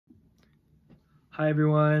Hi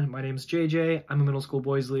everyone, my name is JJ. I'm a middle school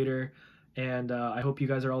boys leader, and I hope you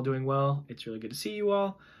guys are all doing well. It's really good to see you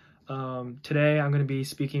all. Today I'm going to be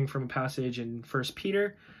speaking from a passage in First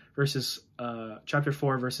Peter, chapter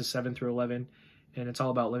 4, verses 7 through 11, and it's all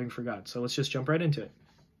about living for God. So let's just jump right into it.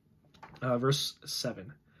 Verse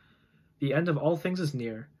 7. The end of all things is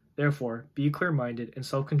near. Therefore, be clear-minded and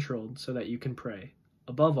self-controlled so that you can pray.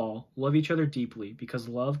 Above all, love each other deeply, because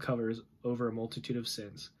love covers over a multitude of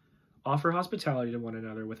sins. Offer hospitality to one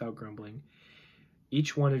another without grumbling.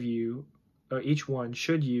 Each one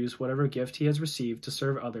should use whatever gift he has received to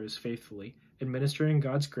serve others faithfully, administering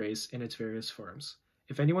God's grace in its various forms.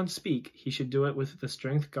 If anyone speak, he should do it with the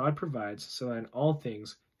strength God provides, so that in all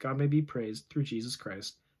things God may be praised through Jesus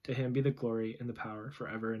Christ. To him be the glory and the power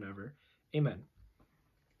forever and ever. Amen.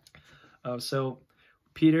 So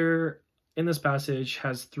Peter in this passage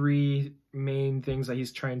has three main things that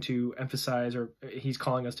he's trying to emphasize, or he's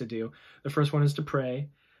calling us to do. The first one is to pray,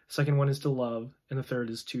 the second one is to love, and the third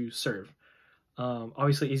is to serve.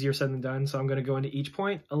 Obviously easier said than done, so I'm going to go into each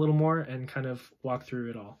point a little more and kind of walk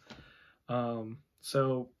through it all.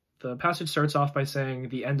 So the passage starts off by saying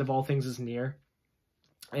the end of all things is near.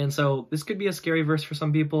 And so this could be a scary verse for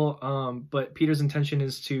some people, but Peter's intention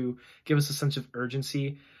is to give us a sense of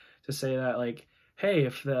urgency, to say that, like, hey,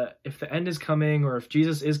 if the end is coming, or if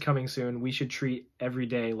Jesus is coming soon, we should treat every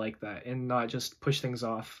day like that and not just push things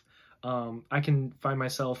off. I can find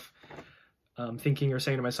myself thinking or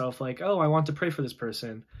saying to myself, like, oh, I want to pray for this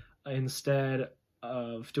person. Instead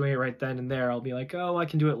of doing it right then and there, I'll be like, oh, I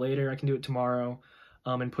can do it later, I can do it tomorrow,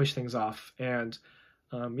 and push things off. And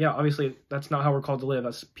yeah, obviously that's not how we're called to live.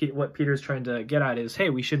 That's what Peter's trying to get at is,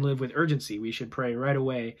 hey, we should live with urgency. We should pray right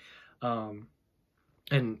away.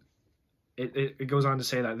 And it goes on to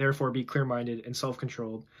say that, therefore, be clear-minded and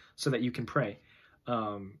self-controlled so that you can pray.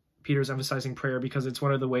 Peter's emphasizing prayer because it's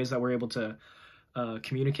one of the ways that we're able to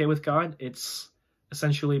communicate with God. Prayer is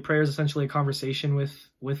essentially a conversation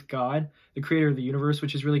with God, the creator of the universe,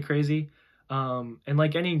 which is really crazy. And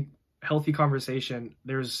like any healthy conversation,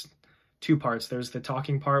 there's two parts. There's the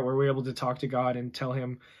talking part where we're able to talk to God and tell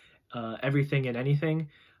him everything and anything.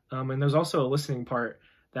 And there's also a listening part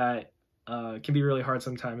that can be really hard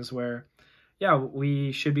sometimes, where yeah,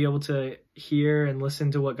 we should be able to hear and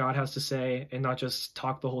listen to what God has to say and not just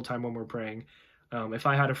talk the whole time when we're praying. If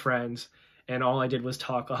I had a friend and all I did was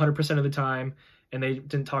talk 100% of the time and they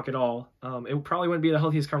didn't talk at all, it probably wouldn't be the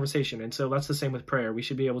healthiest conversation. And so that's the same with prayer. We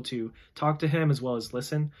should be able to talk to him as well as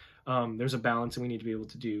listen. There's a balance, and we need to be able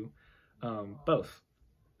to do both.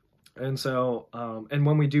 And so, and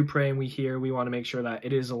when we do pray and we hear, we want to make sure that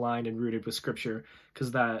it is aligned and rooted with Scripture,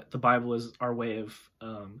 because that the Bible is our way of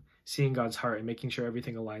seeing God's heart and making sure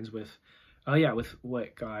everything aligns with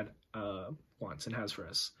what God wants and has for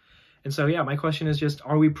us. And so, yeah, my question is just,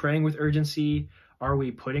 are we praying with urgency? Are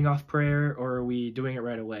we putting off prayer, or are we doing it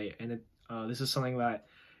right away? And this is something that,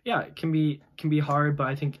 yeah, it can be hard, but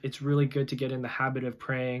I think it's really good to get in the habit of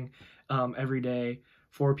praying every day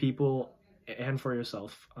for people and for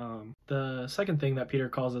yourself. The second thing that Peter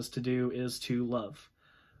calls us to do is to love.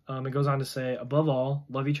 It goes on to say, above all,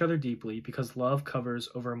 love each other deeply, because love covers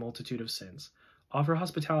over a multitude of sins. Offer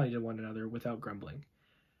hospitality to one another without grumbling.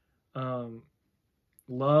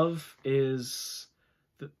 Love is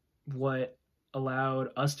what allowed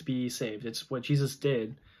us to be saved. It's what Jesus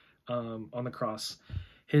did on the cross.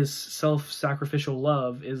 His self-sacrificial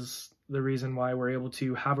love is the reason why we're able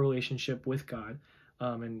to have a relationship with God.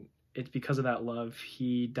 And it's because of that love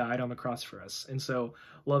he died on the cross for us. And so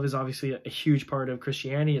love is obviously a huge part of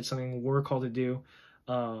Christianity. It's something we're called to do.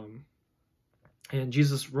 And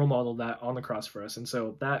Jesus role modeled that on the cross for us. And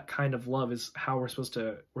so that kind of love is how we're supposed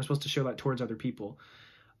to show that towards other people.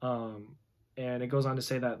 And it goes on to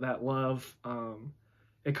say that love,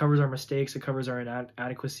 it covers our mistakes, it covers our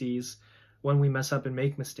inadequacies. When we mess up and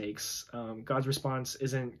make mistakes, God's response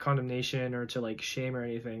isn't condemnation or to like shame or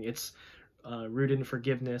anything. It's rooted in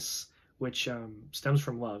forgiveness, which stems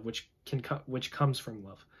from love, which comes from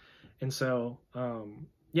love. And so,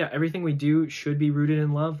 yeah, everything we do should be rooted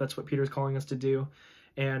in love. That's what Peter's calling us to do.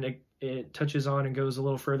 And it touches on and goes a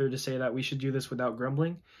little further to say that we should do this without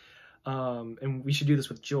grumbling. And we should do this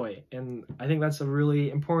with joy. And I think that's a really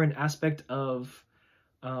important aspect of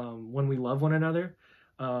when we love one another.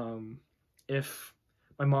 If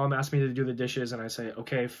my mom asked me to do the dishes and I say,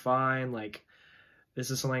 okay, fine, like, this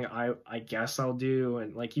is something I guess I'll do,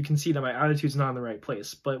 and like, you can see that my attitude's not in the right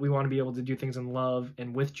place, but we want to be able to do things in love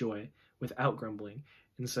and with joy without grumbling.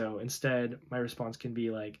 And so instead, my response can be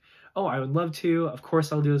like, oh, I would love to, of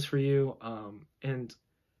course I'll do this for you. And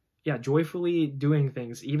yeah, joyfully doing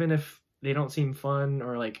things, even if they don't seem fun,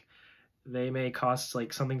 or like they may cost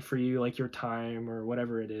like something for you, like your time or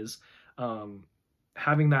whatever it is.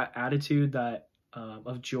 Having that attitude that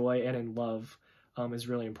of joy and in love is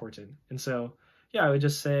really important. And so, yeah, I would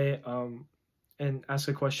just say and ask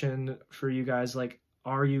a question for you guys, like,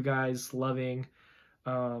 are you guys loving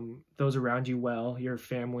those around you well, your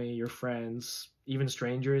family, your friends, even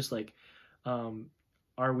strangers? Like,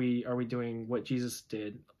 are we doing what Jesus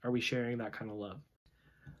did? Are we sharing that kind of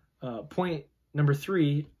love? Point number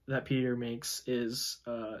 3 that Peter makes is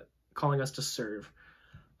calling us to serve.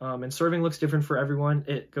 And serving looks different for everyone.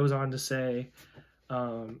 It goes on to say,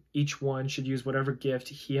 each one should use whatever gift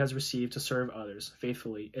he has received to serve others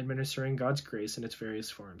faithfully, administering God's grace in its various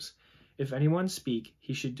forms. If anyone speak,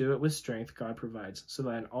 he should do it with strength God provides, so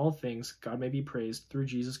that in all things God may be praised through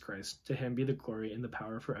Jesus Christ. To him be the glory and the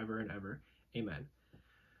power forever and ever. Amen.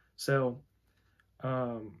 So,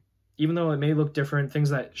 even though it may look different,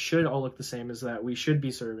 things that should all look the same is that we should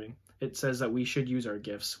be serving. It says that we should use our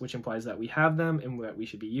gifts, which implies that we have them and that we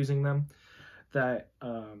should be using them, that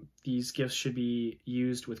these gifts should be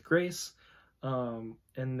used with grace, and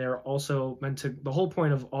they're also meant to, the whole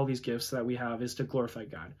point of all these gifts that we have is to glorify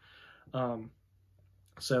God.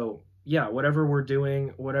 So yeah, whatever we're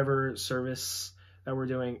doing, whatever service that we're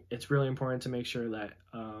doing, it's really important to make sure that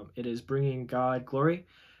it is bringing God glory,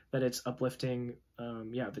 that it's uplifting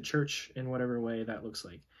the church in whatever way that looks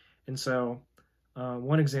like. And so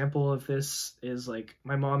one example of this is, like,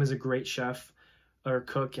 my mom is a great chef or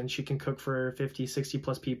cook, and she can cook for 50, 60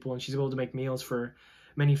 plus people, and she's able to make meals for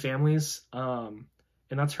many families. And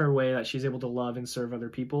that's her way that she's able to love and serve other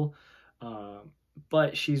people.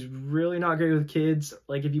 But she's really not great with kids.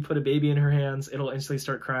 Like, if you put a baby in her hands, it'll instantly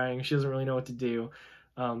start crying. She doesn't really know what to do.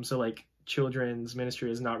 So like, children's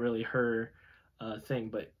ministry is not really her thing,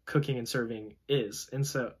 but cooking and serving is. And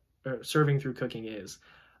so, serving through cooking is.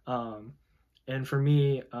 And for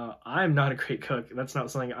me, I'm not a great cook. That's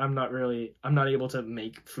not something I'm not able to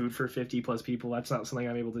make food for 50 plus people. That's not something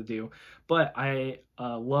I'm able to do. But I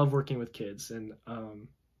love working with kids, and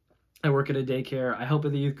I work at a daycare. I help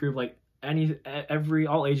at the youth group, like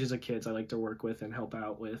all ages of kids I like to work with and help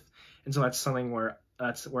out with. And so that's something where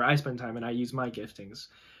I spend time, and I use my giftings.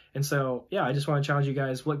 And so, yeah, I just want to challenge you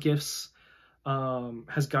guys. What gifts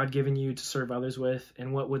has God given you to serve others with,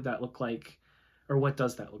 and what would that look like, or what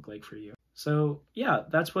does that look like for you? So yeah,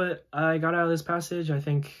 that's what I got out of this passage. I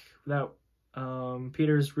think that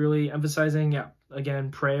Peter's really emphasizing,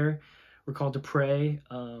 again, prayer. We're called to pray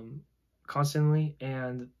constantly,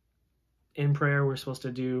 and in prayer we're supposed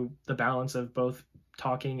to do the balance of both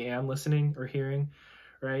talking and listening or hearing,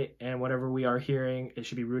 right? And whatever we are hearing, it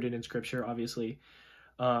should be rooted in Scripture, obviously.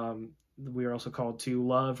 We are also called to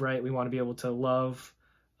love, right? We want to be able to love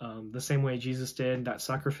the same way Jesus did, that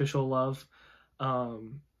sacrificial love.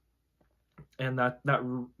 And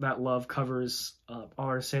that love covers all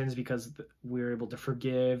our sins, because we're able to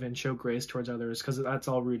forgive and show grace towards others, because that's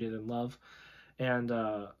all rooted in love. And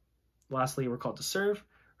lastly, we're called to serve,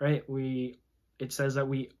 right? It says that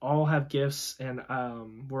we all have gifts, and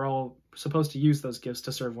we're all supposed to use those gifts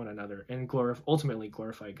to serve one another and ultimately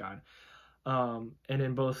glorify God. And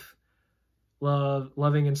in both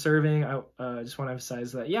loving and serving, I just want to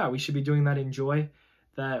emphasize that, we should be doing that in joy,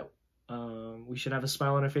 that we should have a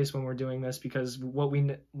smile on our face when we're doing this, because what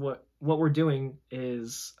we're doing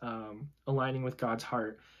is aligning with God's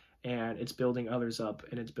heart, and it's building others up,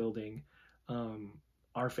 and it's building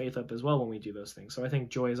our faith up as well when we do those things. So I think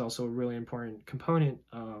joy is also a really important component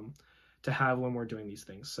to have when we're doing these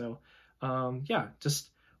things. So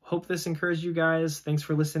just hope this encouraged you guys. Thanks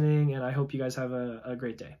for listening, and I hope you guys have a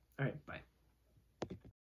great day. All right, bye.